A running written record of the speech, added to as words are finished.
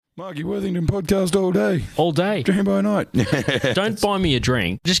Marky Worthington podcast all day. All day. Dream by night. Don't buy me a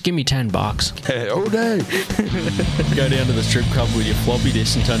drink. Just give me $10. All day. Go down to the strip club with your floppy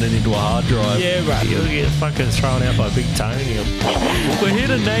disk and turn it into a hard drive. Yeah, bro. You'll get fucking thrown out by Big Tony. We're here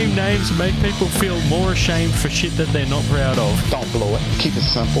to name names and make people feel more ashamed for shit that they're not proud of. Don't blow it. Keep it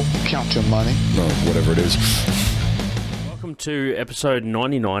simple. Count your money. No, whatever it is. Welcome to episode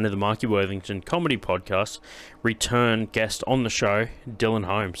 99 of the Marky Worthington comedy podcast. Return guest on the show, Dylan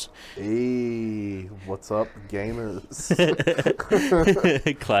Holmes. Hey, what's up, gamers?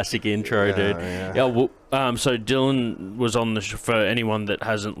 Classic intro, dude. Yeah. Well, so Dylan was on the show. For anyone that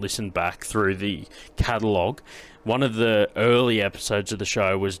hasn't listened back through the catalogue, one of the early episodes of the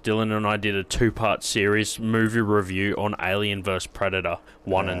show was Dylan and I did a two-part series movie review on Alien vs. Predator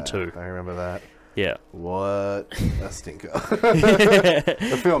 1 and 2. I remember that. Yeah. What a stinker.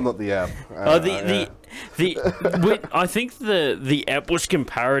 The film, not the app. I think the app was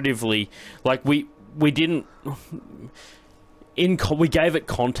comparatively, like, we didn't we gave it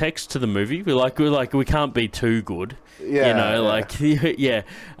context to the movie. We can't be too good. Yeah.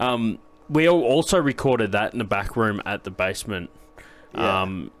 We also recorded that in the back room at the basement.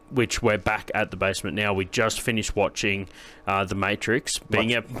 Yeah. Which we're back at the basement now. We just finished watching The Matrix.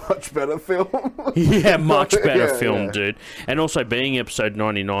 Much better film. Yeah, much better film, dude. And also being episode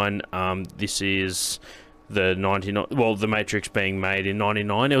 99, this is the 99... Well, The Matrix being made in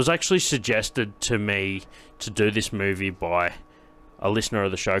 99. It was actually suggested to me to do this movie by a listener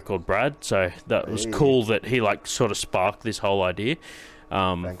of the show called Brad. So that was cool that he, sort of sparked this whole idea.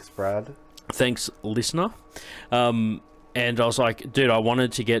 Thanks, Brad. Thanks, listener. And I was like, dude, I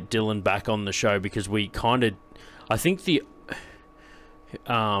wanted to get Dylan back on the show because we kind of... I think the...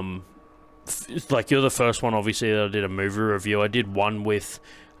 you're the first one, obviously, that I did a movie review. I did one with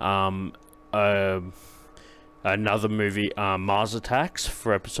another movie, Mars Attacks,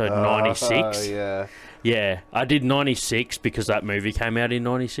 for episode 96. Yeah. Yeah, I did 96 because that movie came out in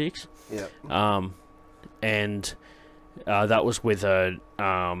 96. Yeah. And... that was with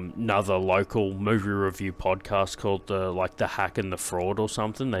another local movie review podcast called the Hack and the Fraud or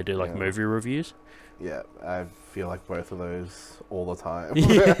something. They do movie reviews. Yeah, I feel like both of those all the time.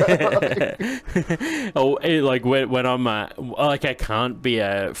 When I'm I can't be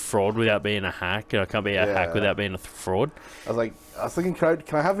a fraud without being a hack, and I can't be a hack without being a fraud. I was thinking, can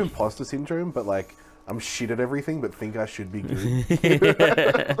I have imposter syndrome, but I'm shit at everything, but think I should be good.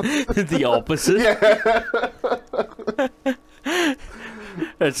 The opposite. Yeah.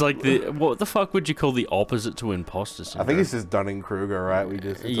 It's like what the fuck would you call the opposite to imposter syndrome? I think it's just Dunning-Kruger, right?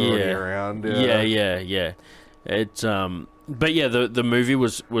 It's already around. Yeah. It's but yeah, the movie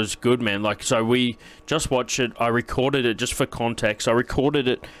was good, man. So we just watched it. I recorded it just for context. I recorded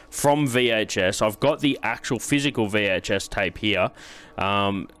it from VHS. I've got the actual physical VHS tape here.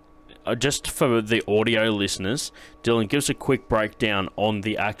 Just for the audio listeners, Dylan, give us a quick breakdown on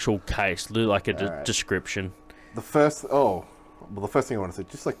the actual case, description. The first thing I want to say,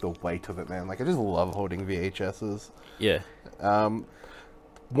 just the weight of it, man. I just love holding VHSs. Yeah.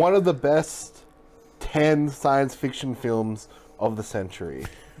 One of the best 10 science fiction films of the century.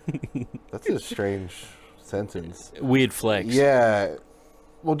 That's a strange sentence. Weird flex. Yeah.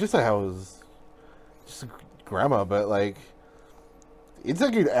 Well, just how it was just grammar, but it's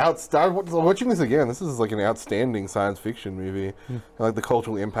watching this again. This is an outstanding science fiction movie, and the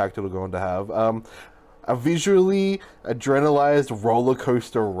cultural impact it'll go on to have. A visually adrenalized roller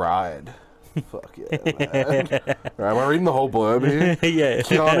coaster ride. Fuck yeah, man. Right, am I reading the whole blurb here? Yeah.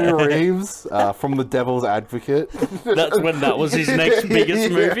 Keanu Reeves from The Devil's Advocate. That's when that was his next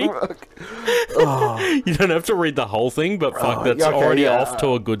biggest movie. You don't have to read the whole thing, but that's already off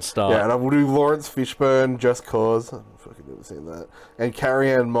to a good start. Yeah, and I will do Lawrence Fishburne, Just Cause. I've fucking never seen that. And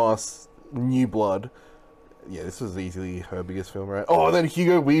Carrie-Anne Moss, New Blood. Yeah, this was easily her biggest film, right? Oh, and then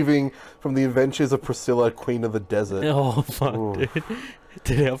Hugo Weaving from The Adventures of Priscilla, Queen of the Desert. Oh, fuck, dude.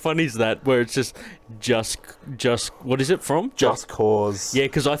 Dude, how funny is that? Where it's just, what is it from? Just Cause. Yeah,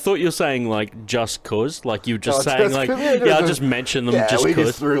 because I thought you were saying, just cause. You were just saying, I'll just mention them just we cause.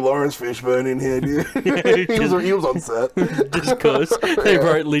 just threw Lawrence Fishburne in here, dude. he was on set. Just cause. They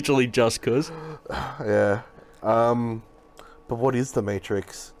wrote literally just cause. Yeah. But what is The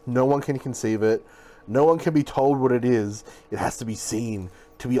Matrix? No one can conceive it. No one can be told what it is. It has to be seen,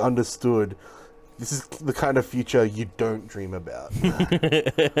 to be understood. This is the kind of future you don't dream about. Fuck,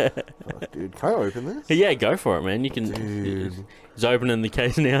 dude, can I open this? Yeah, go for it, man. You can. Dude. He's opening the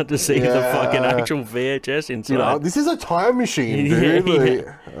case now to see the fucking actual VHS inside. This is a time machine, dude.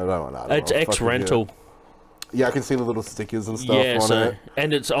 Yeah. I don't know. It's X-Rental. Yeah, I can see the little stickers and stuff on it.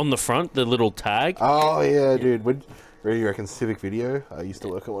 And it's on the front, the little tag. Oh, yeah, dude. Where do you reckon Civic Video? I used to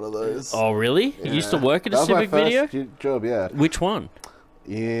work at one of those. Oh, really? You used to work at a That was Civic my Video? first job, yeah. Which one?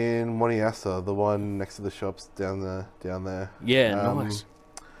 In Moniassa, the one next to the shops down there. Yeah, nice.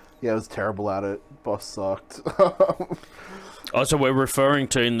 Yeah, I was terrible at it. Boss sucked. Oh, so we're referring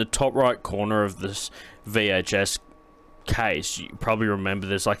to in the top right corner of this VHS case, you probably remember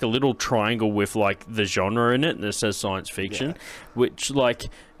there's like a little triangle with like the genre in it and it says science fiction, which like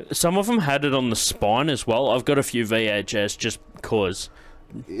some of them had it on the spine as well. I've got a few VHS just cause.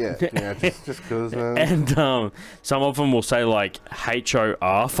 Yeah, just cause, man. And some of them will say like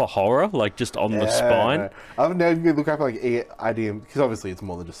HOR for horror, like just on the spine. I've now look up like IDM because obviously it's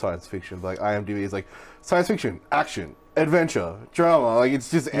more than just science fiction. But, like IMDb is like science fiction, action, adventure, drama. Like it's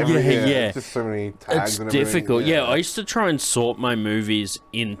just everything. Yeah. It's just so many tags. It's and difficult. Yeah, I used to try and sort my movies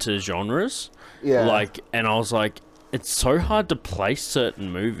into genres. Yeah. Like, and I was like, it's so hard to place certain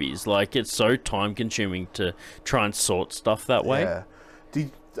movies. Like, it's so time consuming to try and sort stuff that way. Yeah.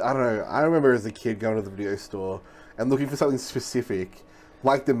 I don't know. I remember as a kid going to the video store and looking for something specific,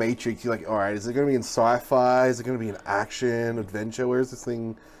 like The Matrix. You're like, all right, is it going to be in sci-fi? Is it going to be in action, adventure? Where is this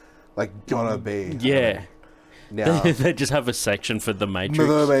thing like gonna be? Yeah. Now They just have a section for The Matrix.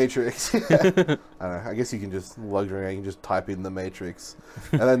 The Matrix. I don't know. I guess you can just luxury. You can just type in The Matrix,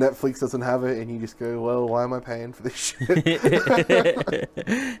 and then Netflix doesn't have it, and you just go, "Well, why am I paying for this shit?"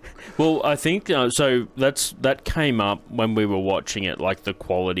 Well, I think so. That came up when we were watching it, like the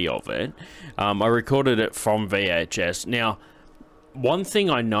quality of it. I recorded it from VHS. Now, one thing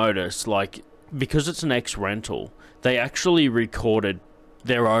I noticed, like because it's an ex-rental, they actually recorded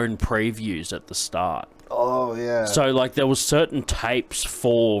their own previews at the start. Oh, yeah. So, like, there was certain tapes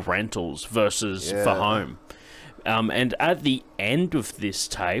for rentals versus for home. And at the end of this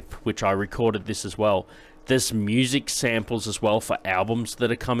tape, which I recorded this as well, there's music samples as well for albums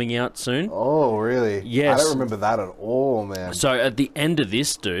that are coming out soon. Oh, really? Yes. I don't remember that at all, man. So, at the end of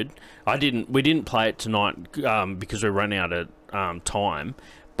this, dude, we didn't play it tonight because we ran out of time.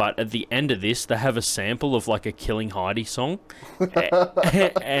 But at the end of this, they have a sample of like a Killing Heidi song,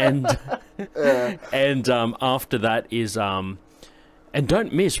 and after that is and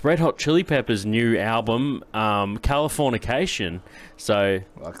don't miss Red Hot Chili Peppers' new album, Californication. So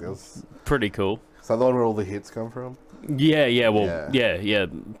pretty cool. Is that the one where all the hits come from? Yeah,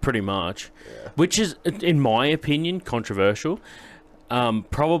 pretty much. Yeah. Which is, in my opinion, controversial.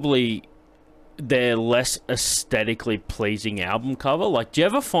 Probably their less aesthetically pleasing album cover. Like, do you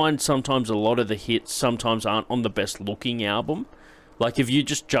ever find sometimes a lot of the hits sometimes aren't on the best looking album? Like, if you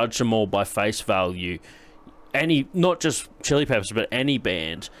just judge them all by face value, not just Chili Peppers, but any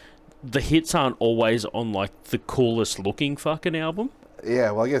band, the hits aren't always on, like, the coolest looking fucking album. Yeah,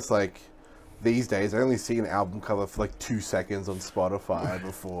 well, I guess, like, these days, I only see an album cover for, like, 2 seconds on Spotify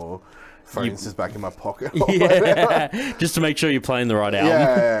before phone's just back in my pocket. Yeah, just to make sure you're playing the right album.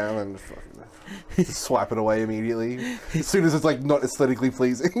 Yeah, and then just swipe it away immediately as soon as it's like not aesthetically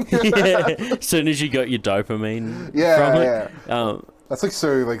pleasing. Yeah, as soon as you got your dopamine from it. That's like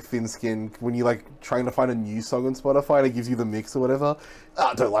so like thin skin when you like trying to find a new song on Spotify and it gives you the mix or whatever.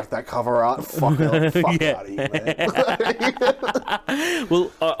 I don't like that cover art. Fuck out of here, man.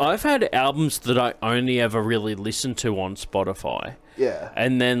 Well, I've had albums that I only ever really listened to on Spotify. Yeah.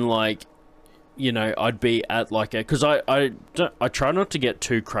 And then like, you know, I'd be at like because I try not to get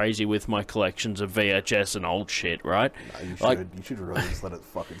too crazy with my collections of VHS and old shit, right? No, you should. Like, you should really just let it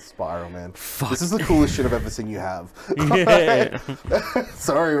fucking spiral, man. Fuck. This is the coolest shit I've ever seen you have. Yeah.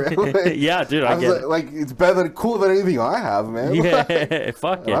 Sorry, man. Like, yeah, dude, I get it. Like it's better than cooler than anything I have, man. Yeah,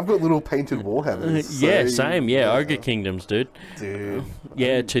 fuck it. I've got little painted Warhammers. So, yeah, same. Yeah, Ogre Kingdoms, dude. Dude.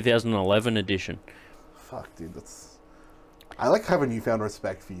 Yeah, 2011 edition. Fuck, dude, I like have a newfound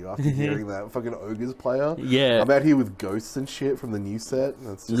respect for you after hearing that fucking Ogres player. Yeah. I'm out here with ghosts and shit from the new set. And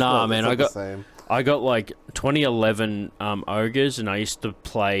it's just man, the same. I got like 2011 Ogres, and I used to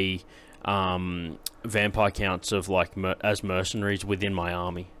play vampire counts of like as mercenaries within my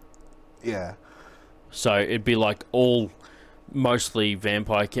army. Yeah. So it'd be like all mostly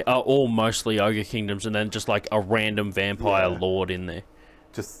all mostly Ogre Kingdoms, and then just like a random vampire lord in there.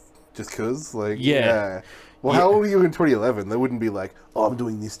 Just cause, like, yeah. Well, how old were you in 2011? They wouldn't be like, oh, I'm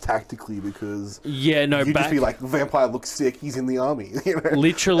doing this tactically because... Yeah, no, you'd just be like, vampire looks sick, he's in the army. You know?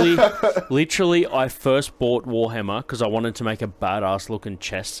 Literally, I first bought Warhammer because I wanted to make a badass looking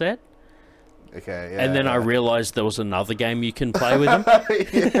chess set. Okay, yeah. And then I realized there was another game you can play with him.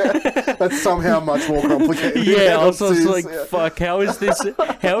 Yeah, that's somehow much more complicated. Yeah, I was like, yeah. fuck, how is this?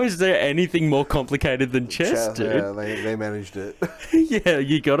 How is there anything more complicated than chess, dude? Yeah, they managed it. Yeah,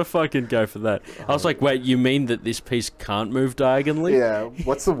 you gotta fucking go for that. I was like, wait, you mean that this piece can't move diagonally? Yeah,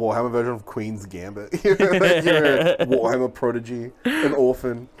 what's the Warhammer version of Queen's Gambit? You're a Warhammer prodigy, an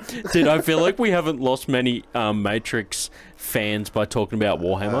orphan. Dude, I feel like we haven't lost many Matrix fans by talking about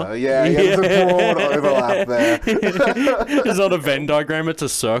Warhammer. Yeah, there's a broad overlap there. It's not a Venn diagram, it's a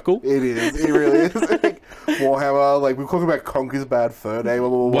circle. It is, it really is. Like, Warhammer, like, we were talking about Conker's Bad Fur Day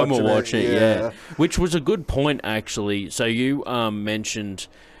when we were watching it. Yeah. Which was a good point, actually. So you mentioned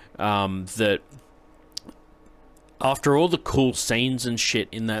that after all the cool scenes and shit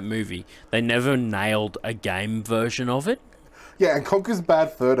in that movie, they never nailed a game version of it. Yeah, and Conker's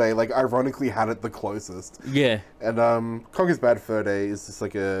Bad Fur Day, like, ironically had it the closest. Yeah. And Conker's Bad Fur Day is just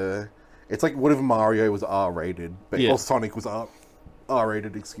like it's like what if Mario was R-rated, but or Sonic was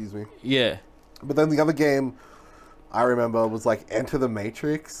R-rated, excuse me. Yeah. But then the other game I remember was like Enter the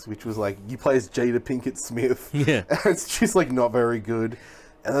Matrix, which was like you play as Jada Pinkett Smith. Yeah. And it's just like not very good.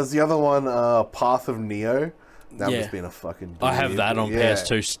 And there's the other one, Path of Neo. That must been a fucking I have that on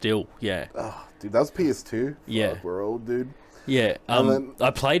PS2 still, yeah. Oh, dude, that was PS2? Yeah. Fuck, we're old, dude. Yeah,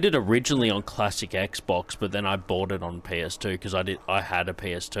 I played it originally on classic Xbox, but then I bought it on PS2 because I had a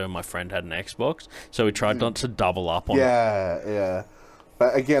PS2 and my friend had an Xbox, so we tried not to double up on it. Yeah.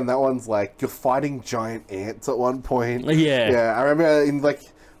 But again, that one's like you're fighting giant ants at one point. Yeah, I remember in like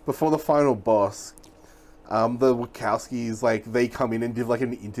before the final boss, the Wachowskis like they come in and give like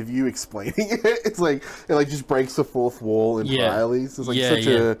an interview explaining it. It's like it like just breaks the fourth wall entirely. So it's like such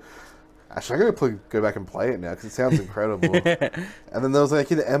a. Actually, I gotta go back and play it now because it sounds incredible. And then there was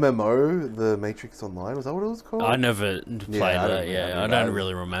like an MMO, the Matrix Online. Was that what it was called? I never played that. I don't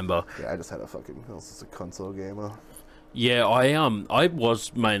really remember. Yeah, I just had a fucking. I was just a console gamer. Yeah, I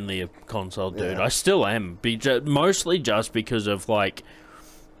was mainly a console dude. I still am, mostly just because of like,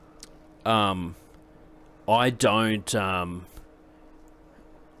 I don't.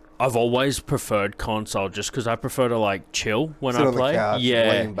 I've always preferred console just because I prefer to like chill when I play.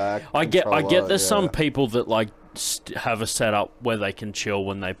 Laying back, I get there's some people that like have a setup where they can chill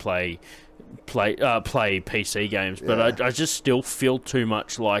when they play PC games, but I just still feel too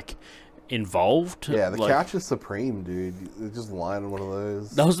much like involved. Yeah, the couch is supreme, dude. You're just lying on one of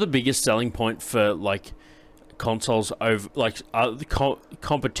those. That was the biggest selling point for like consoles over like the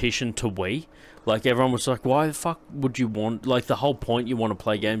competition to Wii. Like, everyone was like, why the fuck would you want... Like, the whole point you want to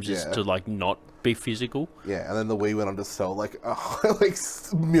play games is to, like, not be physical. Yeah, and then the Wii went on to sell, like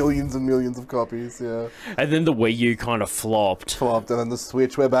millions and millions of copies, yeah. And then the Wii U kind of flopped. And then the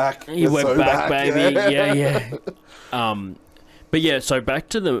Switch, we're back. We're back, baby. Yeah. But, yeah, so back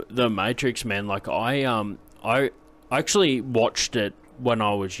to the Matrix, man. Like, I actually watched it when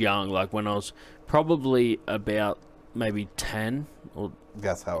I was young. Like, when I was probably about maybe 10 or...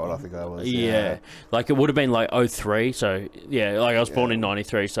 That's how old I think I was. Yeah. Like it would have been like 03, so yeah, like I was born in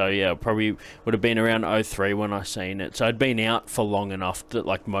 93, so yeah, probably would have been around 03 when I seen it. So I'd been out for long enough that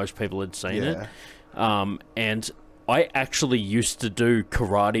like most people had seen it. And I actually used to do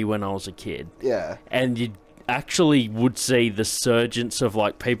karate when I was a kid. Yeah. And you actually would see the surgence of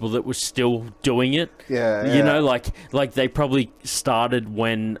like people that were still doing it. Yeah. You know, like they probably started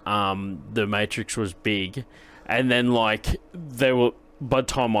when the Matrix was big, and then like they were. By the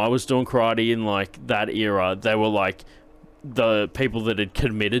time I was doing karate in, like, that era, they were, like, the people that had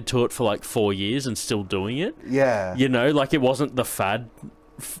committed to it for, like, 4 years and still doing it. Yeah. You know, like, it wasn't the fad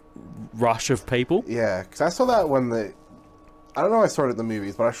rush of people. Yeah, because I saw that when I don't know if I saw it at the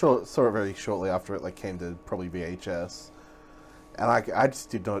movies, but I saw it very shortly after it, like, came to probably VHS. And I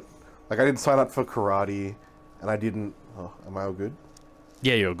just did not... Like, I didn't sign up for karate, and I didn't... Oh, am I all good?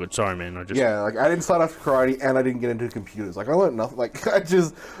 Yeah, you're good. Sorry, man. Yeah, like, I didn't start off karate, and I didn't get into computers. Like, I learned nothing. Like, I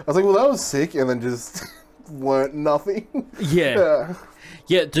was like, well, that was sick, and then just learned nothing. Yeah.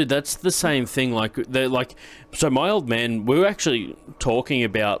 Yeah, dude, that's the same thing. Like, so my old man, we were actually talking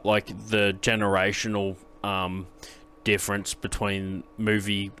about, like, the generational difference between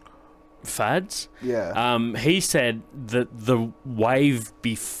movie fads. Yeah. He said that the wave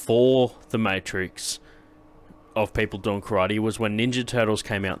before The Matrix... of people doing karate was when Ninja Turtles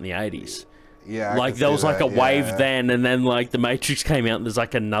came out in the 80s. Yeah, like there was like a wave then, and then like the Matrix came out and there's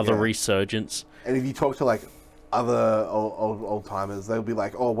like another resurgence. And if you talk to like other old timers, they'll be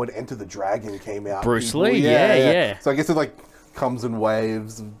like, oh, when Enter the Dragon came out, Bruce Lee, yeah. So I guess it like comes in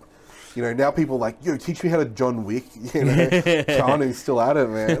waves. You know, now people are like, yo, teach me how to John Wick. You know, Keanu's still at it,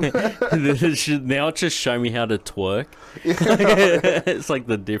 man. Now it's just show me how to twerk. It's like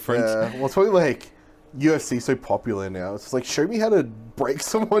the difference. Yeah, well, it's probably like UFC so popular now. It's like, show me how to break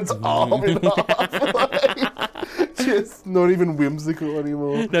someone's arm in half. Like, just not even whimsical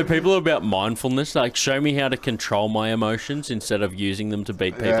anymore. No, people are about mindfulness. Like, show me how to control my emotions instead of using them to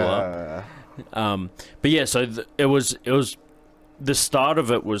beat people up. But yeah, so it was the start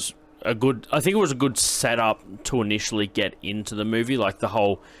of it was a good. I think it was a good setup to initially get into the movie. Like the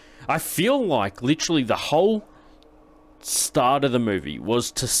whole, I feel like literally the whole start of the movie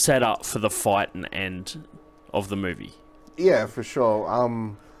was to set up for the fight and end of the movie. Yeah, for sure.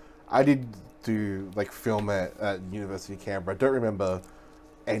 I did do like film at University of Canberra. I don't remember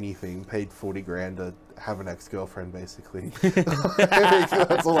anything. Paid 40 grand to have an ex-girlfriend, basically.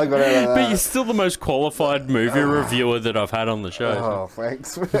 That's all I got out of that. But you're still the most qualified movie reviewer that I've had on the show. Oh,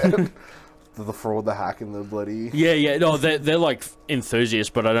 thanks, man. The fraud, the hack, and the bloody... Yeah. No, they're like enthusiasts,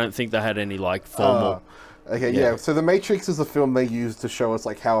 but I don't think they had any like formal... Okay, yeah. So The Matrix is a film they use to show us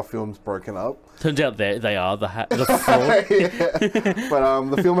like how a film's broken up. Turns out they are the fraud. Yeah. But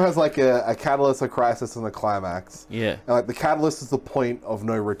the film has like a catalyst, a crisis, and a climax. Yeah. And like the catalyst is the point of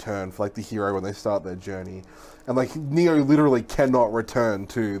no return for like the hero when they start their journey. And like Neo literally cannot return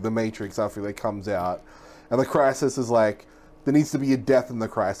to the Matrix after it comes out. And the crisis is like, there needs to be a death in the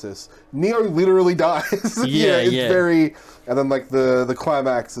crisis. Neo literally dies. It's very... And then, like, the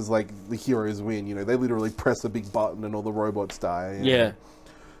climax is, like, the heroes win, you know. They literally press a big button and all the robots die. Yeah.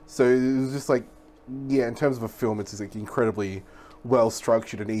 So it was just, like... Yeah, in terms of a film, it's just, like, incredibly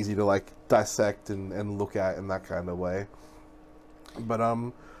well-structured and easy to, like, dissect and look at in that kind of way. But,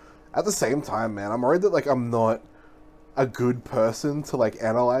 at the same time, man, I'm worried that, like, I'm not a good person to like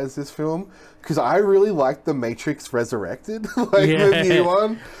analyze this film because I really like The Matrix Resurrected, like the new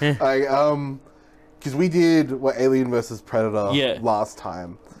one, like because we did Alien versus Predator last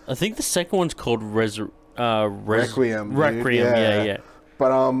time. I think the second one's called Requiem. Yeah.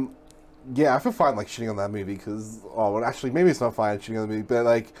 But yeah, I feel fine like shitting on that movie because actually maybe it's not fine shitting on the movie, but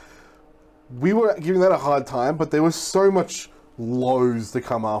like we were giving that a hard time, but there was so much lows to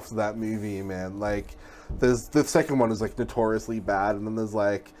come after that movie, man. Like. There's the second one is like notoriously bad, and then there's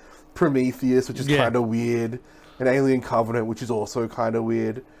like Prometheus, which is kind of weird, and Alien Covenant, which is also kind of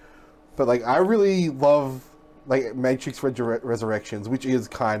weird. But like I really love like Matrix Resurrections, which is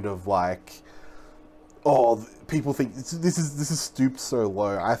kind of like people think this is stooped so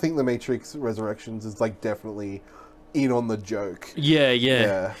low. I think The Matrix Resurrections is like definitely in on the joke. Yeah,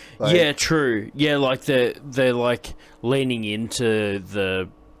 true. Yeah, like they're like leaning into the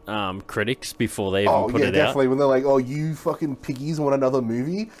critics before they even put it definitely. out. When they're like, "Oh, you fucking piggies want another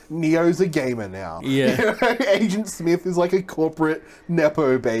movie?" Neo's a gamer now. Yeah, you know? Agent Smith is like a corporate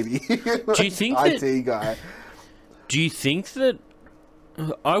nepo baby. Do you think IT guy? Do you think that?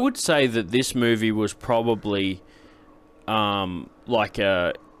 I would say that this movie was probably, like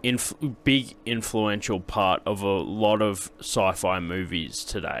a big influential part of a lot of sci-fi movies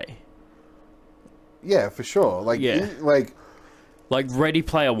today. Yeah, for sure. Like, like Ready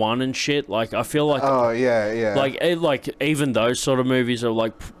Player One and shit. Like I feel like like even those sort of movies are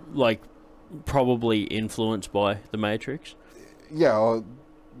like probably influenced by The Matrix. Yeah,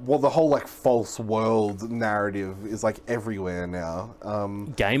 well, the whole like false world narrative is like everywhere now.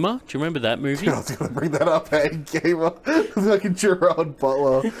 Gamer, do you remember that movie? I was gonna bring that up. Hey, Gamer, like a Gerard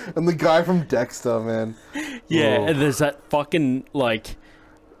Butler and the guy from Dexter, man. Yeah, and there's that fucking like.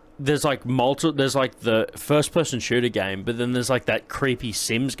 There's like there's like the first person shooter game, but then there's like that creepy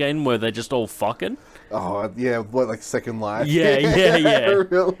Sims game where they're just all fucking. Oh yeah, what, like Second Life? Yeah.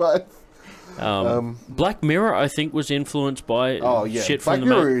 Real life. Black Mirror, I think, was influenced by shit from Black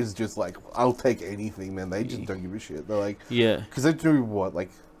Mirror is just like, I'll take anything, man. They just don't give a shit. They're like, because they do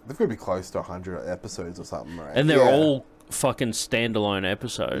like they've got to be close to 100 episodes or something, right? And they're all fucking standalone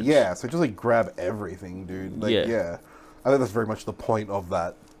episodes. Yeah, so just like grab everything, dude. Like, yeah, I think that's very much the point of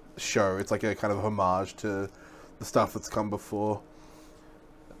that show. It's like a kind of homage to the stuff that's come before.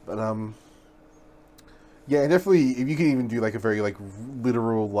 But yeah, definitely if you can even do like a very like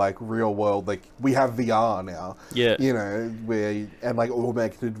literal like real world, like we have VR now. Yeah. You know, and like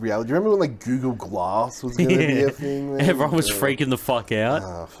augmented reality. Do you remember when like Google Glass was gonna be a thing? Man? Everyone was freaking the fuck out.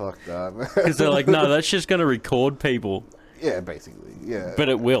 Oh, fuck that. Because they're like, no, that's just gonna record people. Yeah, basically, yeah. But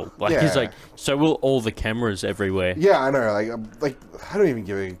it will. Like, he's like, so will all the cameras everywhere. Yeah, I know. Like I don't even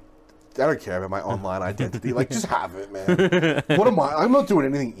give a don't care about my online identity. Like, just have it, man. What am I? I'm not doing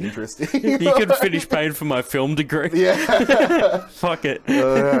anything interesting. You can finish paying for my film degree. Yeah. Fuck it.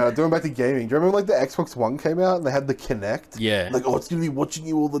 Going back to gaming. Do you remember, like, the Xbox One came out and they had the Kinect? Yeah. Like, oh, it's going to be watching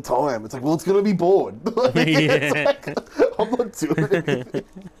you all the time. It's like, well, it's going to be bored. Like, it's like, I'm not doing anything.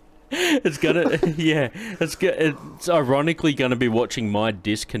 It's ironically gonna be watching my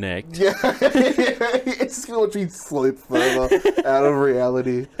disconnect. Yeah, it's just gonna watch me slip further out of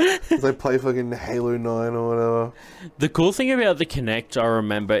reality as I play fucking Halo 9 or whatever. The cool thing about the Kinect, I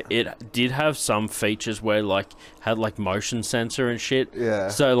remember, it did have some features where, like, had, like, motion sensor and shit. Yeah.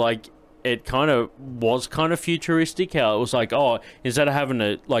 So, like, it was kind of futuristic, how it was like, oh, instead of having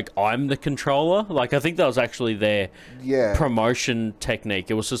a, like, I'm the controller, like, I think that was actually their promotion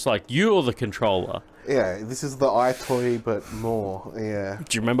technique. It was just like, you're the controller. Yeah, this is the iToy, but more, yeah.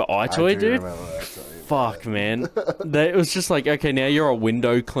 Do you remember iToy, dude? Remember iToy, Fuck, man. It was just like, okay, now you're a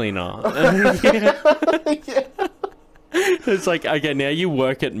window cleaner. Yeah. It's like, okay, now you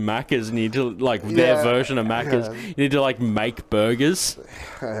work at Macca's and you need to, like, their version of Macca's. Yeah. You need to, like, make burgers.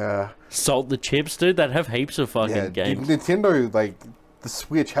 Salt the chips, dude. They'd have heaps of fucking games. Nintendo, like, the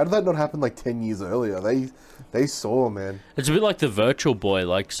Switch, how did that not happen, like, 10 years earlier? They saw, man. It's a bit like the Virtual Boy,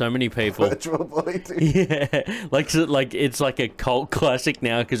 like, so many people. Virtual Boy, dude. Yeah. Like, it's like a cult classic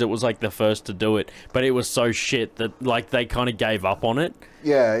now because it was, like, the first to do it. But it was so shit that, like, they kind of gave up on it.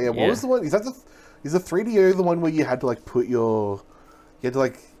 Yeah. What was the one? Is the 3DO the one where you had to, like,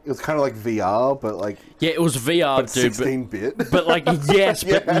 it was kind of like VR, but like... Yeah, it was VR, but dude. 16-bit. But like, yes,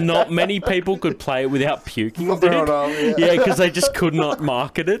 but not many people could play it without puking, dude. Yeah, because they just could not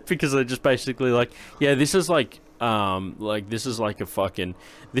market it, because they're just basically like, yeah, this is like this is like a fucking...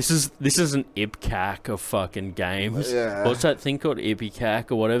 This is an IPCAC of fucking games. Yeah. What's that thing called?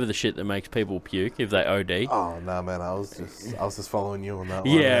 IPCAC or whatever, the shit that makes people puke if they OD? Oh, no, man, I was just following you on that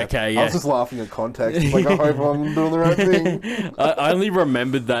one. Yeah, man. okay, yeah. I was just laughing at context. Like, I hope I'm doing the right thing. I only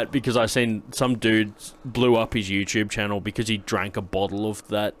remembered that because I seen some dude blew up his YouTube channel because he drank a bottle of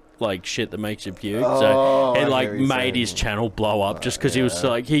that, like, shit that makes you puke. So it, like, made his channel blow up just because he was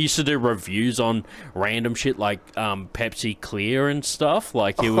like, he used to do reviews on random shit like Pepsi Clear and stuff.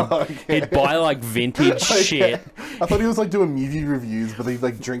 Like, he'd buy, like, vintage shit. I thought he was, like, doing movie reviews, but he'd,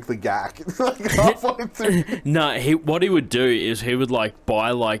 like, drink the gack. Like, halfway through. No, what he would do is he would, like,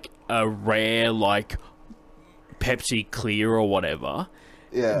 buy, like, a rare, like, Pepsi Clear or whatever.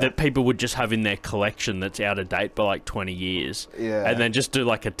 Yeah. That people would just have in their collection that's out of date by like 20 years. Yeah. And then just do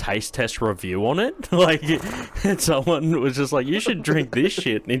like a taste test review on it. Like, and someone was just like, you should drink this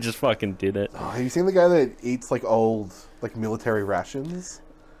shit. And he just fucking did it. Oh, have you seen the guy that eats like old, like military rations?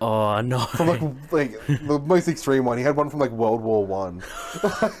 Oh, no. From like the most extreme one. He had one from like World War One.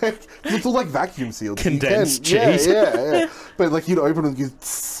 Like, it's all like vacuum sealed. Condensed cheese. cheese. Yeah. But like, he'd open it and go,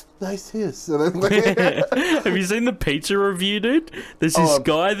 nice hiss. And then, like, have you seen the pizza review, dude? There's this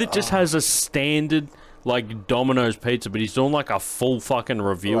guy that just has a standard, like, Domino's pizza, but he's doing, like, a full fucking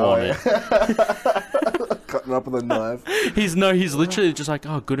review on it. Cutting up with a knife. He's literally just like,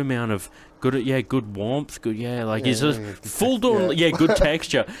 oh, good amount of, good warmth, good, like, he's just full doing, good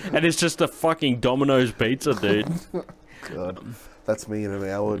texture. And it's just a fucking Domino's pizza, dude. God. That's me in an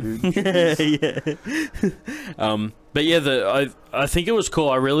hour, dude. Yeah. But yeah, I think it was cool.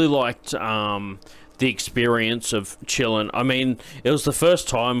 I really liked the experience of chilling. I mean, it was the first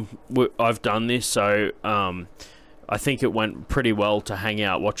time I've done this, so I think it went pretty well to hang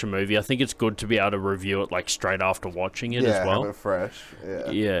out, watch a movie. I think it's good to be able to review it like straight after watching it as well. Yeah, have it fresh.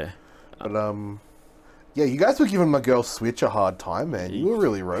 Yeah. But yeah, you guys were giving my girl Switch a hard time, man. You were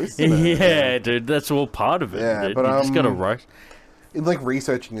really roasting her. Yeah, dude, that's all part of it. Yeah, dude. but you just gotta roast. In like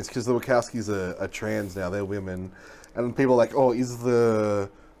researching this, because the Wachowskis are trans now, they're women, and people are like, oh, is the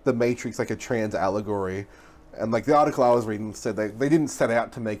Matrix like a trans allegory? And like the article I was reading said they didn't set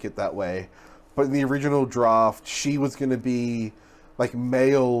out to make it that way, but in the original draft, she was going to be like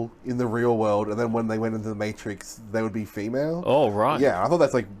male in the real world, and then when they went into the Matrix, they would be female. Oh, right. Yeah, I thought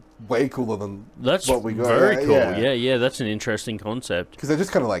that's like way cooler than what we got. Very cool. Yeah, that's an interesting concept. Because they're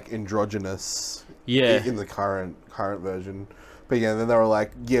just kind of like androgynous. Yeah. In the current version. But yeah, then they were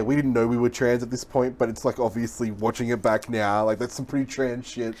like, yeah, we didn't know we were trans at this point, but it's like obviously watching it back now, like that's some pretty trans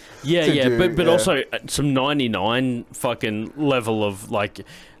shit. But also some 99 fucking level of like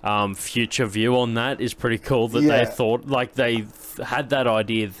future view on that is pretty cool that they thought like they had that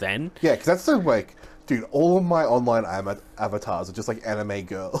idea then. Yeah, because that's so like, dude, all of my online avatars are just like anime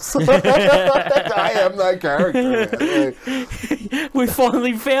girls. I am that character. We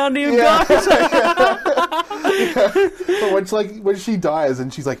finally found him, guys. But when she dies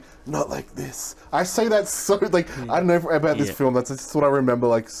and she's like, not like this. I say that so like I don't know about this film. That's just what I remember.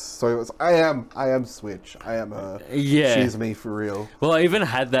 Like so, I am Switch. I am her. Yeah, she's me for real. Well, I even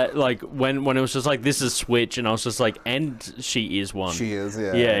had that like when it was just like this is Switch, and I was just like, and she is one. She is.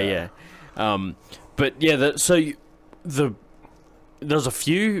 Yeah. Yeah. But yeah, there's a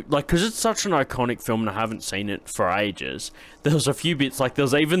few, like, because it's such an iconic film and I haven't seen it for ages, there was a few bits, like,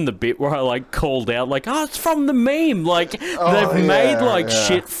 there's even the bit where I, like, called out, like, oh, it's from the meme, like, they've made, like,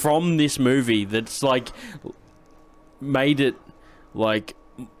 shit from this movie that's, like, made it, like,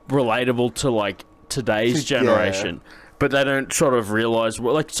 relatable to, like, today's generation. But they don't sort of realise,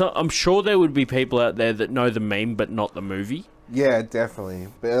 like, so I'm sure there would be people out there that know the meme but not the movie. Yeah, definitely.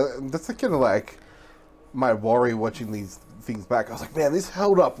 But that's kind of, like, my worry watching these things back. I was like, man, this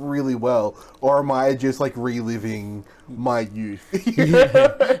held up really well, or am I just like reliving my youth?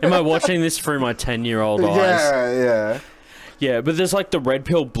 Am I watching this through my 10-year-old eyes? Yeah, but there's like the red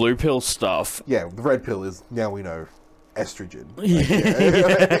pill, blue pill stuff. Yeah, the red pill is, now we know, estrogen.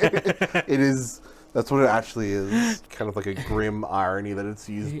 It is, that's what it actually is. Kind of like a grim irony that it's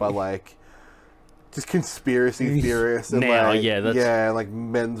used by like just conspiracy theorists and like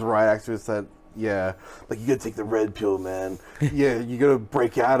men's rights activists that like you gotta take the red pill, man. You gotta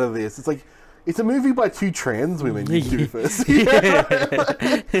break out of this. It's like it's a movie by two trans women, you doofus.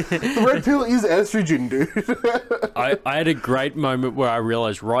 The red pill is estrogen, dude. I had a great moment where I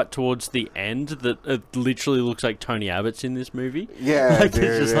realised right towards the end that it literally looks like Tony Abbott's in this movie. Yeah, like, dude,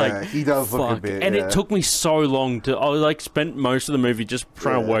 it's just like, he does look a bit. And it took me so long to. I like spent most of the movie just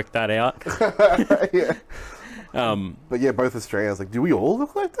trying to work that out. But yeah, both Australians. Like, do we all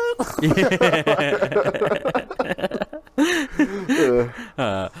look like that?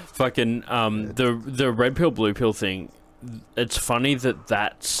 The red pill blue pill thing. It's funny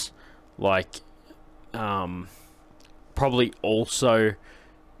that's like probably also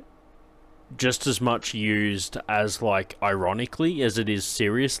just as much used as like ironically as it is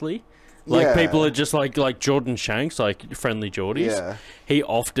seriously. Like people are just like Jordan Shanks, like Friendly Geordies. Yeah. He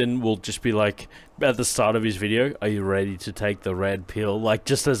often will just be like at the start of his video, "Are you ready to take the red pill?" Like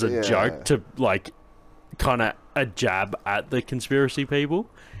just as a joke to like kind of a jab at the conspiracy people.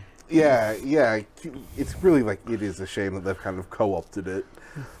 Yeah. It's really like it is a shame that they've kind of co-opted it,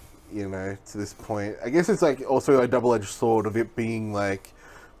 you know, to this point. I guess it's like also a double-edged sword of it being like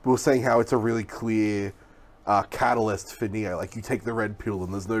we were saying how it's a really clear catalyst for Neo, like you take the red pill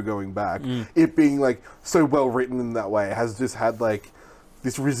and there's no going back. It being like so well written in that way, it has just had like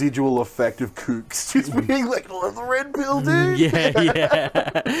this residual effect of kooks just being like, oh, the red pill, dude.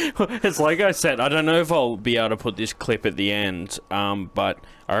 It's like I said, I don't know if I'll be able to put this clip at the end, but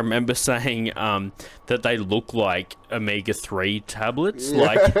I remember saying that they look like omega-3 tablets,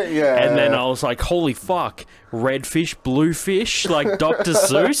 like, and then I was like, holy fuck, red fish, blue fish, like Dr.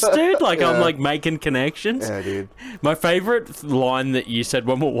 Seuss, dude. Like I'm like making connections. Yeah, dude. My favorite line that you said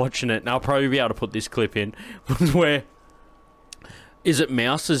when we're watching it, and I'll probably be able to put this clip in, was where. Is it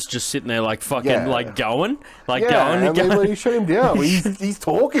Mouse is just sitting there like fucking like going? Like going and going? You shut him down. He's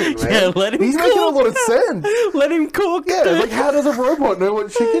talking, man. Yeah, let him He's cook. making a lot of sense. Let him cook. Yeah, it's like how does a robot know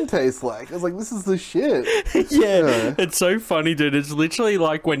what chicken tastes like? I was like, this is the shit. Yeah, it's so funny, dude. It's literally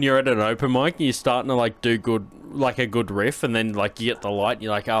like when you're at an open mic and you're starting to like do good, like a good riff, and then like you get the light and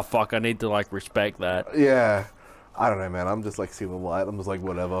you're like, oh fuck, I need to like respect that. Yeah. I don't know, man. I'm just like see the light. I'm just like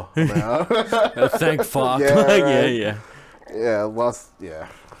whatever. Thank fuck. Yeah,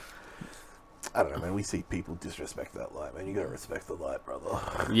 I don't know, man. We see people disrespect that light, man. You gotta respect the light, brother.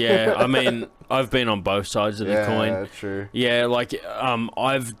 Yeah, I mean, I've been on both sides of the coin. Yeah, true. Yeah, like,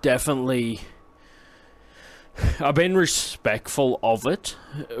 I've been respectful of it,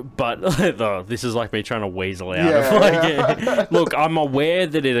 but this is like me trying to weasel out of like, look, I'm aware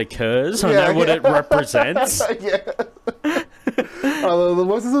that it occurs. I know what it represents. The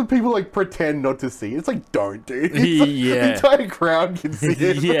most of the people like pretend not to see it. It's like, don't, dude. The entire crowd can see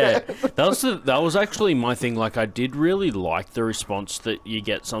it. That was actually my thing. Like, I did really like the response that you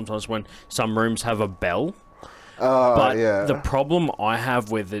get sometimes when some rooms have a bell. But the problem I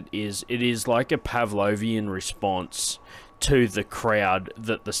have with it is like a Pavlovian response to the crowd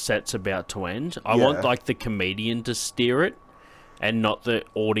that the set's about to end. I want like the comedian to steer it and not the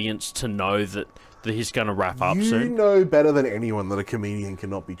audience to know that he's going to wrap up soon. You know better than anyone that a comedian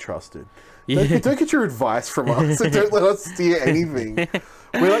cannot be trusted. Don't get your advice from us and don't let us steer anything.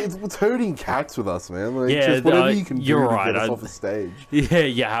 We're like, it's herding cats with us, man. Like, just whatever you can do to get us off the stage. Yeah,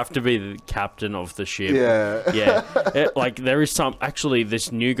 you have to be the captain of the ship. Yeah. Like, there is actually,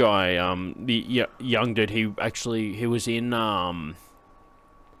 this new guy, the young dude, he was in,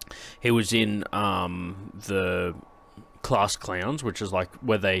 He was in the Class Clowns, which is like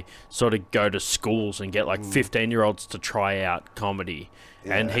where they sort of go to schools and get like 15-year-olds to try out comedy.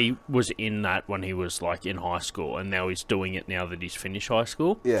 Yeah. And he was in that when he was like in high school, and now he's doing it now that he's finished high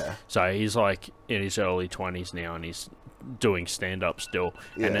school. Yeah. So he's like in his early 20s now, and he's doing stand-up still.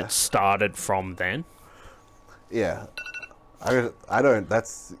 And Yeah. it started from then. Yeah. I don't.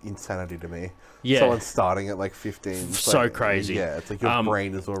 That's insanity to me. Yeah. Someone starting at like 15. It's So like, crazy. Yeah, it's like your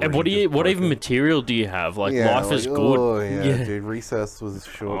brain is already. And what even broken. material do you have? Like, Yeah, life like, is good. Oh, yeah, dude. Recess was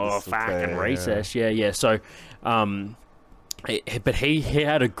short. Oh, as fucking yeah. recess. Yeah. So, but he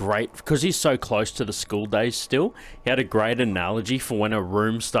had a great, because he's so close to the school days still, he had a great analogy for when a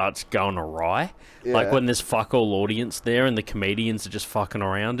room starts going awry. Like Yeah. when there's fuck all audience there and the comedians are just fucking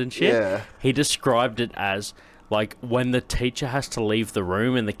around and shit. Yeah. He described it as like when the teacher has to leave the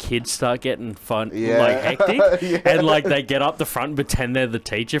room and the kids start getting Yeah. like hectic, Yeah. and like they get up the front and pretend they're the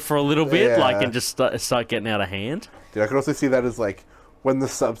teacher for a little bit, like, Yeah. and just start getting out of hand. Dude, I could also see that as like when the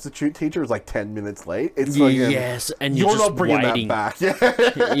substitute teacher is like 10 minutes late. It's like Yes, and you're you're just not bringing waiting. that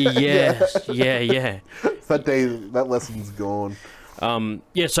back. Yeah. Yes, yeah. That day, that lesson's gone.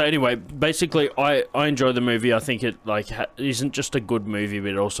 Yeah, so anyway, basically, I enjoy the movie. I think it like isn't just a good movie, but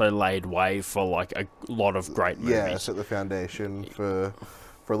it also laid way for like a lot of great movies. Yeah, set the foundation for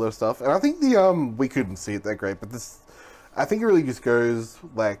a lot of stuff. And I think we couldn't see it that great, but I think it really just goes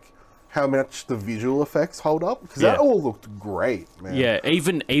like how much the visual effects hold up, because Yeah. that all looked great, man. Yeah,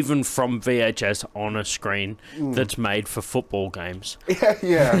 even from VHS on a screen that's made for football games.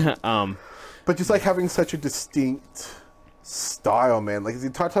 Yeah. But just like having such a distinct style, man. Like the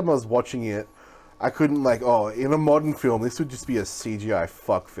entire time I was watching it, I couldn't like, in a modern film, this would just be a CGI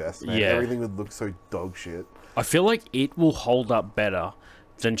fuckfest, man. Yeah. Everything would look so dog shit. I feel like it will hold up better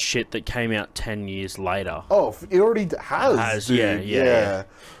than shit that came out 10 years later. Oh, it already has. Dude. Yeah.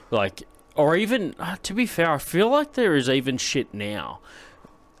 Like, or even, to be fair, I feel like there is even shit now.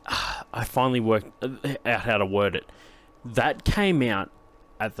 I finally worked out how to word it. That came out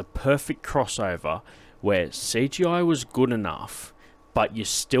at the perfect crossover where CGI was good enough, but you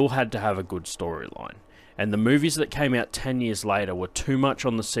still had to have a good storyline. And the movies that came out 10 years later were too much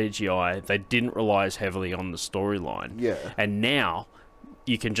on the CGI. They didn't rely as heavily on the storyline. Yeah. And now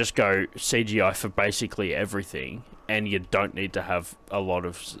you can just go CGI for basically everything, and you don't need to have a lot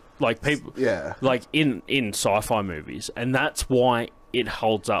of like people. Yeah. Like in sci-fi movies, and that's why it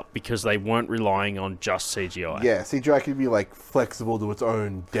holds up, because they weren't relying on just CGI. Yeah, CGI can be like flexible to its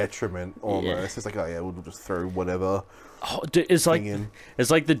own detriment almost. Yeah. It's like, we'll just throw whatever. It's like in.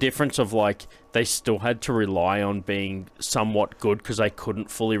 it's like the difference of like they still had to rely on being somewhat good because they couldn't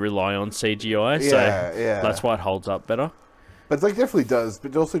fully rely on CGI. So Yeah. that's why it holds up better. But it like definitely does.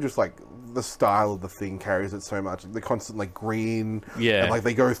 But also just like the style of the thing carries it so much. The constant like green. Yeah. And like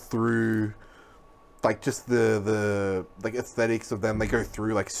they go through like just the like aesthetics of them. They go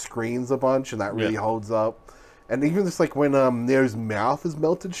through like screens a bunch, and that really holds up. And even just like when Neo's mouth is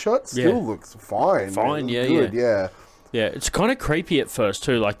melted shut, still looks fine. Fine, It looks good, yeah. Yeah, it's kind of creepy at first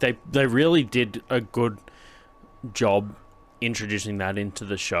too. Like they really did a good job introducing that into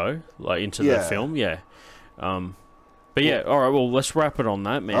the show, like into the film. Yeah. But yeah, all right. Well, let's wrap it on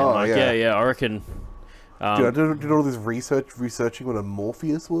that, man. Oh, like, yeah. I reckon. Dude, I did all this researching what a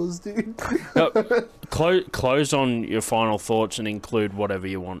Morpheus was, dude. Close on your final thoughts and include whatever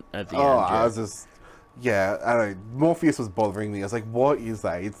you want at the end. I was just, I don't know. Morpheus was bothering me. I was like, what is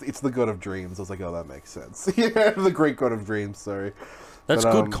that? It's the god of dreams. I was like, oh, that makes sense. Yeah, the Greek god of dreams, sorry. That's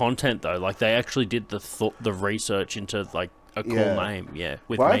good content, though. Like, they actually did the research into, like, a cool name,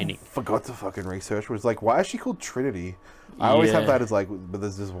 with meaning. I forgot to fucking research was like, why is she called Trinity? I always have that as like, but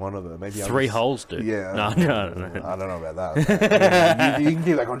there's just one of them. Maybe Three holes, dude. Yeah. No. I don't know about that. you can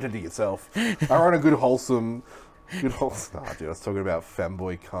keep that content to yourself. I run a good wholesome. Nah, dude, I was talking about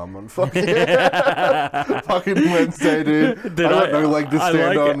femboy cum on fucking Wednesday, dude. I got no leg to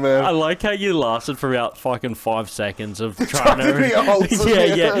stand on, man. I like how you lasted for about fucking 5 seconds of trying to be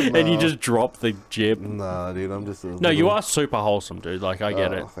wholesome. and you just dropped the jib. Nah, dude, I'm just No, you are super wholesome, dude. Like, I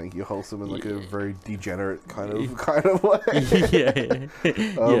get it. Thank you, wholesome in like a very degenerate kind of way.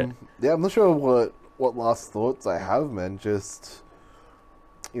 Yeah. I'm not sure what last thoughts I have, man. Just,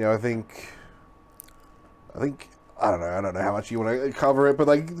 I think I don't know how much you want to cover it, but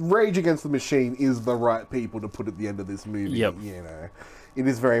like Rage Against the Machine is the right people to put at the end of this movie. Yep. It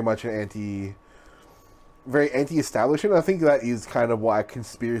is very much an very anti-establishment. I think that is kind of why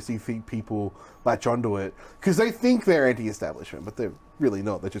conspiracy people latch onto it, because they think they're anti-establishment, but they're really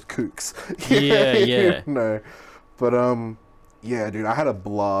not. They're just kooks. Yeah. No, but yeah, dude, I had a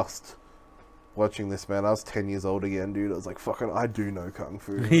blast watching this, man. I was 10 years old again, dude. I was like, fucking, I do know kung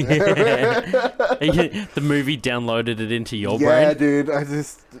fu. The movie downloaded it into your brain. Yeah, dude.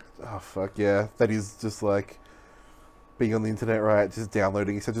 Oh fuck yeah. That is just like being on the internet, right? Just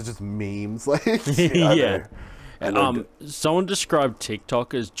downloading, except it's just memes. Like, Yeah. I know. Someone described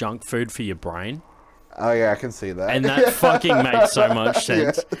TikTok as junk food for your brain. Oh yeah, I can see that. And that fucking made so much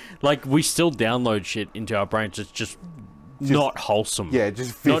sense. Yeah. Like, we still download shit into our brains. It's just not wholesome. Yeah,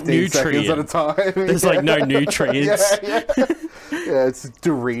 just 15 seconds at a time. There's like no nutrients. Yeah, it's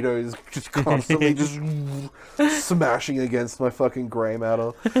Doritos just constantly just smashing against my fucking grey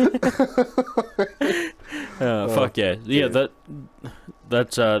matter. Fuck yeah. Yeah,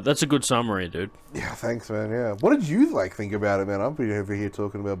 that's a good summary, dude. Yeah, thanks, man. Yeah. What did you think about it, man? I'm pretty over here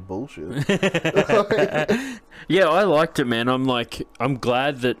talking about bullshit. Yeah, I liked it, man. I'm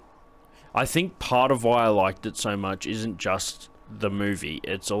glad that. I think part of why I liked it so much isn't just the movie.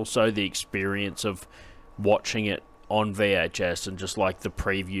 It's also the experience of watching it on VHS and just like the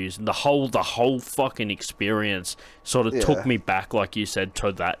previews and the whole fucking experience sort of took me back, like you said,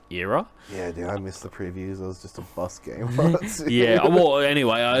 to that era. Yeah, dude, I missed the previews. It was just a bus game. Yeah, well,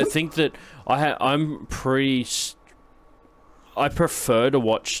 anyway, I think that I prefer to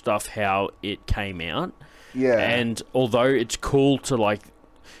watch stuff how it came out. Yeah. And although it's cool to like,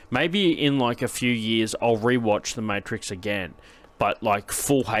 maybe in like a few years I'll rewatch The Matrix again, but like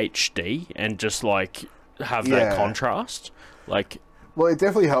full HD and just like have that contrast. Like, well, it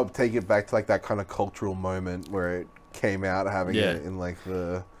definitely helped take it back to like that kind of cultural moment where it came out, having it in like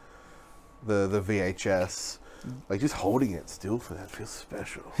the VHS. Like, just holding it still for that feels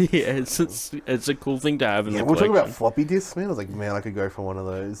special. Yeah, it's a cool thing to have in the we're collection. talking about floppy disks, man. I was like, man, I could go for one of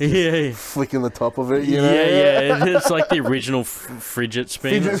those. Just yeah. flicking the top of it, you know? Yeah. It's like the original fidget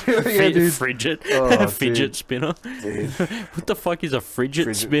spinner. Fidget spinner. Dude. What the fuck is a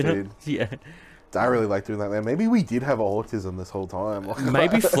fidget spinner? Dude. Yeah. I really like doing that, man. Maybe we did have autism this whole time.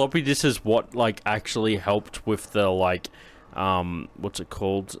 Maybe floppy disk is what like actually helped with the like, what's it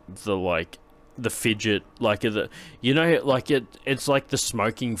called? The fidget, like it's like the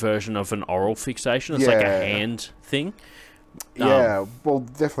smoking version of an oral fixation. It's like a hand thing. Yeah, well,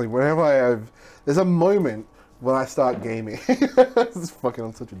 definitely. Whenever there's a moment when I start gaming. I'm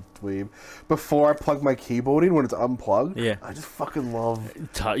such a dweeb. Before I plug my keyboard in, when it's unplugged, I just fucking love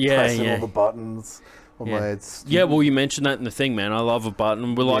pressing all the buttons. Yeah, well, you mentioned that in the thing, man. I love a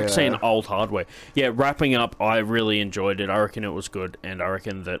button. We like seeing old hardware. Yeah, wrapping up, I really enjoyed it. I reckon it was good, and I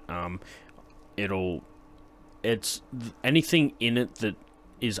reckon that it's anything in it that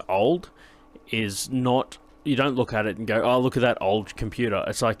is old is not. You don't look at it and go, oh, look at that old computer.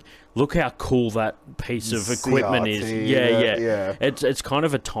 It's like, look how cool that piece of equipment is. Yeah. It's kind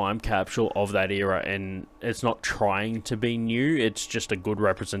of a time capsule of that era, and it's not trying to be new. It's just a good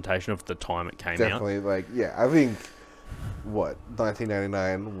representation of the time it came out. Definitely, I think,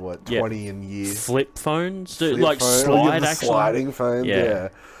 1999, 20 in years. Flip phones? Sliding phones, yeah.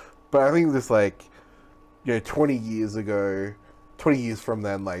 But I think this, 20 years ago, 20 years from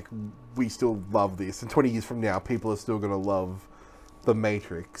then, we still love this, and 20 years from now, people are still going to love The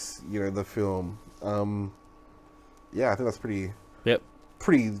Matrix, the film. I think that's pretty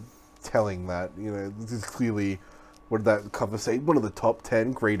telling that, this is clearly, what did that cover say? One of the top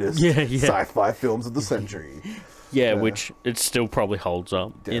 10 greatest sci-fi films of the century. Which it still probably holds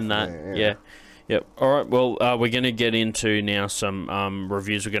up. Definitely, in that. Yeah. Yep. All right, well, we're going to get into now some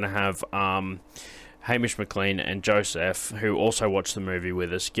reviews. We're going to have Hamish McLean and Joseph, who also watched the movie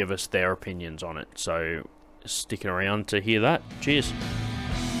with us, give us their opinions on it. So, sticking around to hear that. Cheers.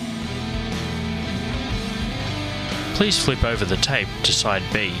 Please flip over the tape to side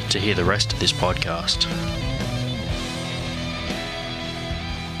B to hear the rest of this podcast.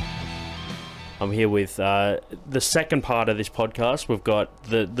 I'm here with the second part of this podcast. We've got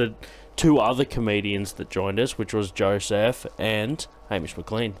the two other comedians that joined us, which was Joseph and Hamish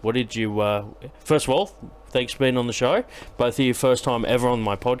McLean. What did you... first of all, thanks for being on the show. Both of you first time ever on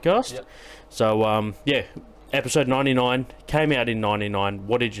my podcast. Yep. So, episode 99 came out in 99.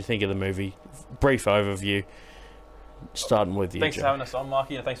 What did you think of the movie? Brief overview. Starting with you, Thanks Joe. for having us on,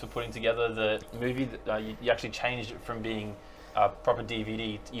 Marky, and thanks for putting together the movie. You actually changed it from being a proper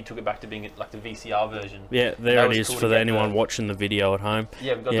DVD. You took it back to being the VCR version. Yeah, there it is cool for anyone watching the video at home.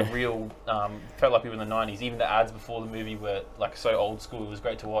 Yeah, we've got the real, felt like we were in the 90s. Even the ads before the movie were so old school. It was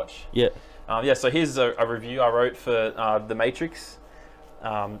great to watch. Yeah. So here's a review I wrote for The Matrix.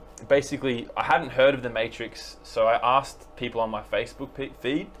 Basically, I hadn't heard of The Matrix, so I asked people on my Facebook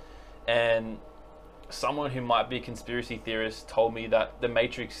feed, and someone who might be a conspiracy theorist told me that The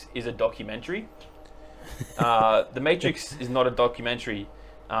Matrix is a documentary. The Matrix is not a documentary.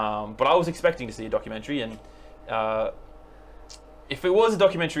 But I was expecting to see a documentary, and if it was a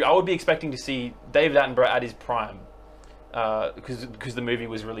documentary, I would be expecting to see David Attenborough at his prime, because the movie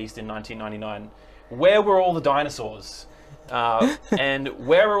was released in 1999. Where were all the dinosaurs? And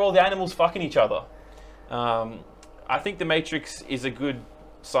where were all the animals fucking each other? I think The Matrix is a good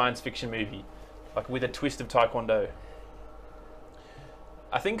science fiction movie, like with a twist of Taekwondo.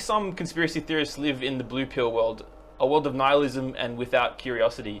 I think some conspiracy theorists live in the blue pill world, a world of nihilism and without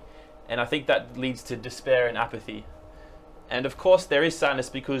curiosity, and I think that leads to despair and apathy. And of course there is sadness,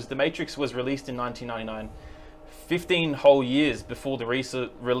 because The Matrix was released in 1999, 15 whole years before the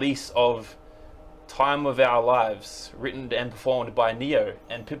release of Time of Our Lives, written and performed by Neo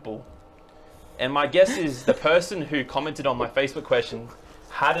and Pitbull. And my guess is the person who commented on my Facebook question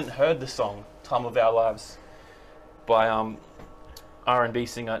hadn't heard the song Time of Our Lives by R&B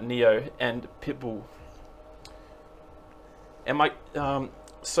singer Neo and Pitbull. And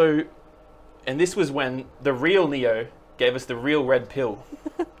and this was when the real Neo gave us the real red pill.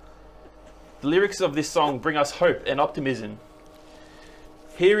 The lyrics of this song bring us hope and optimism.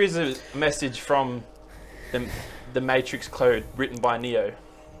 Here is a message from the Matrix Code, written by Neo.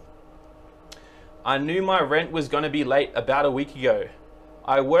 I knew my rent was going to be late about a week ago.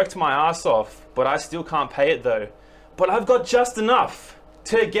 I worked my ass off, but I still can't pay it though. But I've got just enough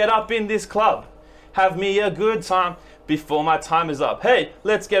to get up in this club. Have me a good time before my time is up. Hey,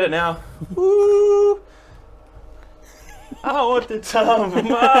 let's get it now. Woo! I want the time of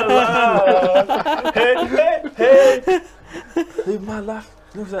my life. Hey, hey, hey. Live my life.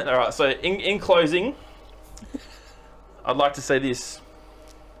 Alright, so in closing, I'd like to say this.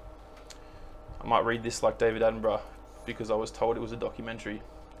 I might read this like David Attenborough, because I was told it was a documentary.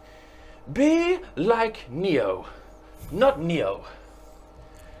 Be like Neo, not Neo.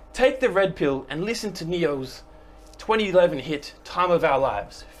 Take the red pill and listen to Neo's 2011 hit Time of Our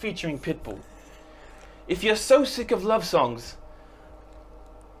Lives, featuring Pitbull. If you're so sick of love songs,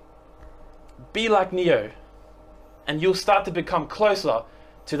 be like Neo, and you'll start to become closer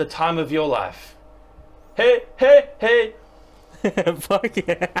to the time of your life. Hey, hey, hey! Fuck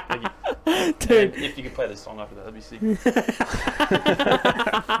yeah. Dude. If you could play the song after that, that'd be sick.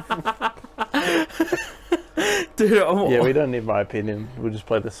 Dude, Yeah, we don't need my opinion. We'll just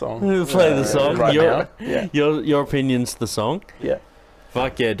play the song. We'll play the song. Right now. Yeah. Your opinion's the song? Yeah.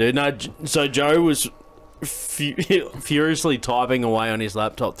 Fuck yeah, dude. No, so Joe was furiously typing away on his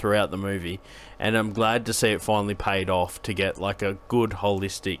laptop throughout the movie, and I'm glad to see it finally paid off to get like a good,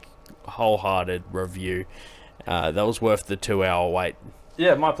 holistic, wholehearted review. That was worth the 2-hour wait.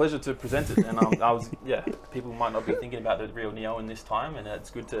 Yeah, my pleasure to present it. And people might not be thinking about the real Neo in this time, and it's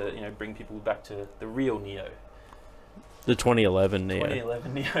good to bring people back to the real Neo. The 2011 Neo.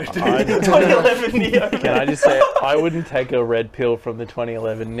 2011 Neo, dude. 2011 Neo. Can I just say, I wouldn't take a red pill from the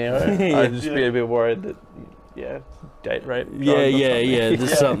 2011 Neo. I'd just be a bit worried that, date rape. Yeah.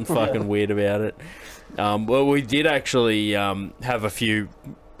 There's something fucking weird about it. Well, we did actually have a few.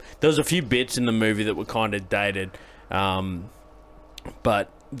 There was a few bits in the movie that were kind of dated, but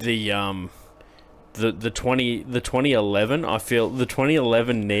the 2011, I feel the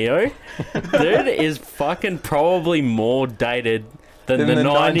 2011 Neo, dude, is fucking probably more dated than the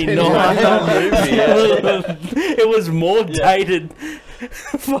 99 movie. It was more dated,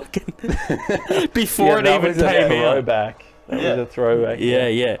 fucking before it even came out. Throwback. That was a throwback.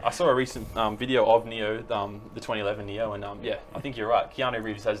 Yeah. I saw a recent video of Neo, the 2011 Neo, and I think you're right. Keanu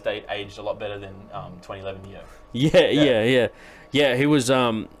Reeves has aged a lot better than 2011 Neo. Yeah.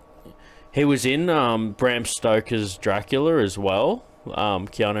 He was in Bram Stoker's Dracula as well.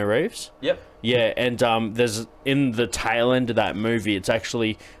 Keanu Reeves. Yep. Yeah, and there's in the tail end of that movie, it's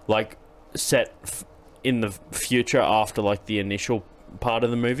actually like set in the future after like the initial part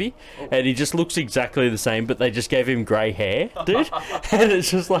of the movie, and he just looks exactly the same, but they just gave him grey hair, dude. And it's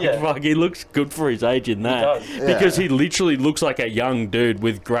just like, fuck, he looks good for his age in that, because he literally looks like a young dude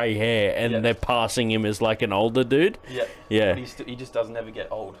with grey hair, and they're passing him as like an older dude. Yeah. But he just doesn't ever get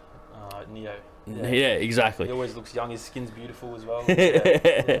old, Neo. Yeah, exactly. He always looks young. His skin's beautiful as well.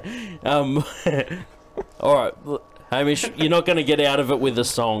 All right, Hamish, you're not going to get out of it with a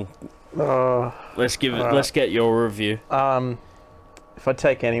song. Let's get your review. If I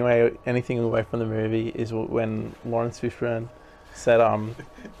take anything away from the movie is when Lawrence Fishburne said,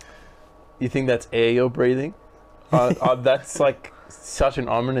 "You think that's air you're breathing?" That's like such an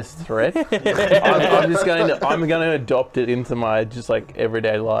ominous threat. I'm going to adopt it into my just like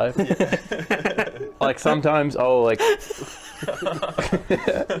everyday life. Like sometimes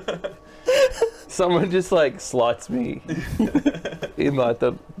someone just like slights me in like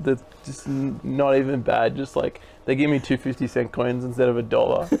the that's just not even bad. Just like they give me 2 50-cent coins instead of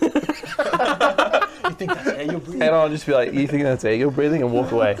 $1. You think that's air you're breathing? And I'll just be like, you think that's air you're breathing, and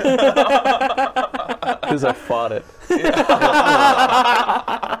walk away. Because I farted.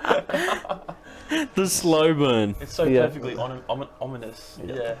 The slow burn. It's so Yeah. perfectly ominous.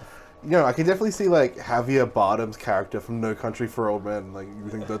 Yeah. You know, I can definitely see like Javier Bardem's character from No Country for Old Men. Like, you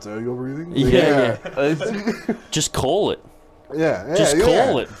think that's air you're breathing? Yeah. It's- Just call it. Yeah. Just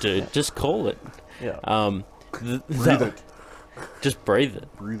call it, dude. Just call it. yeah. Breathe it. Just breathe it.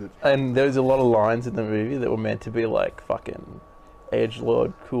 Breathe it. And there was a lot of lines in the movie that were meant to be like fucking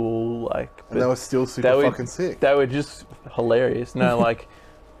edgelord, cool, like. And they were still super they were- fucking sick. They were just hilarious. No, like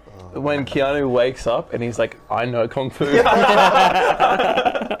when Keanu wakes up and he's like, "I know kung fu."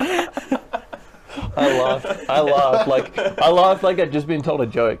 I laughed like I'd just been told a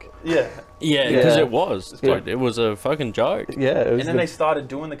joke. Yeah. Yeah, because Yeah. it was. Yeah. It was a fucking joke. Yeah, it was And then they started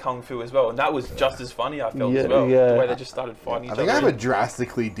doing the kung fu as well, and that was just as funny. I felt Yeah, as well. yeah. The way they just started fighting each I other. think I have a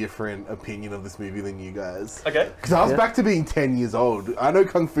drastically different opinion of this movie than you guys. Okay. Because I was back to being 10 years old. I know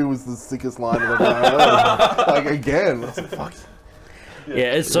Kung Fu was the sickest line I've ever heard. Like, again. I was like, fuck.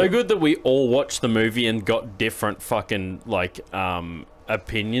 Yeah, it's so good that we all watched the movie and got different fucking like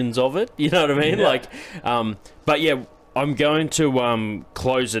opinions of it. You know what I mean? Yeah. Like, but yeah, I'm going to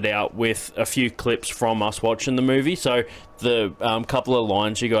close it out with a few clips from us watching the movie. So the couple of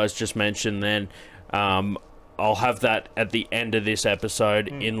lines you guys just mentioned, then I'll have that at the end of this episode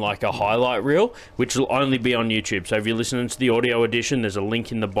in like a highlight reel, which will only be on YouTube. So if you're listening to the audio edition, there's a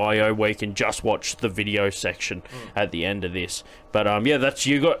link in the bio where you can just watch the video section at the end of this. But yeah, that's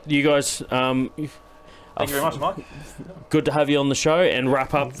you guys. Thank you very much, Mark. Good to have you on the show and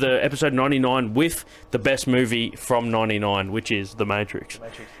wrap up the episode 99 with the best movie from 99, which is The Matrix.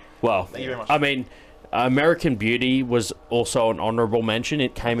 Matrix. Well, Thank you very much. I mean, American Beauty was also an honourable mention.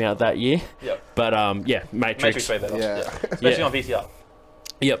 It came out that year. Yep. But yeah, Matrix way better. Yeah. Especially Yeah. on VCR.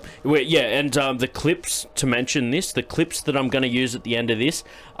 Yep. Yeah, and the clips, to mention this, the clips that I'm going to use at the end of this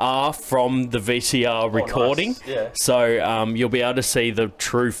are from the VCR recording. Nice. Yeah. So you'll be able to see the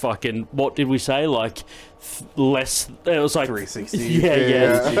true fucking, what did we say? Like, less, it was like 360.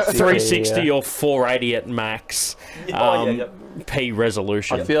 Yeah. 360 Yeah. or 480 at max. Yeah. P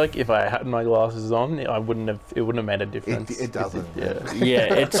resolution. I feel like if I had my glasses on, it wouldn't have made a difference. It doesn't. Yeah.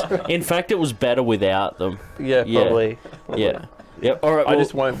 Yeah, it's in fact it was better without them. Yeah, Yeah. probably. Yeah. Yeah. All right. I well-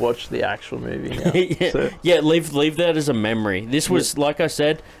 just won't watch the actual movie now. yeah, So- yeah, leave that as a memory. This was, like I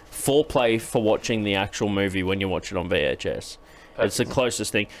said, foreplay for watching the actual movie when you watch it on VHS. It's the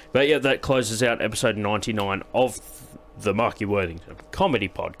closest thing. But yeah, that closes out episode 99 of the Marky Worthington Comedy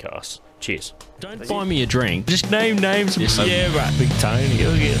Podcast. Cheers. Don't buy me a drink. Just name names. Yeah, right. Big Tony.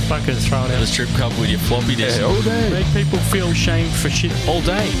 You'll get fucking thrown out of the strip club with your floppy disk. Yeah, all day. Make people feel ashamed for shit all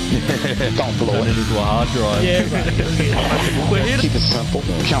day. Don't blow Turn it it. into a hard drive. Yeah, right. We're here to Keep it simple.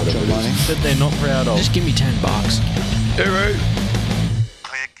 Count your money. that they're not proud of. Just give me $10. All right.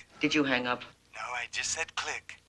 Click. Did you hang up? No, I just said click.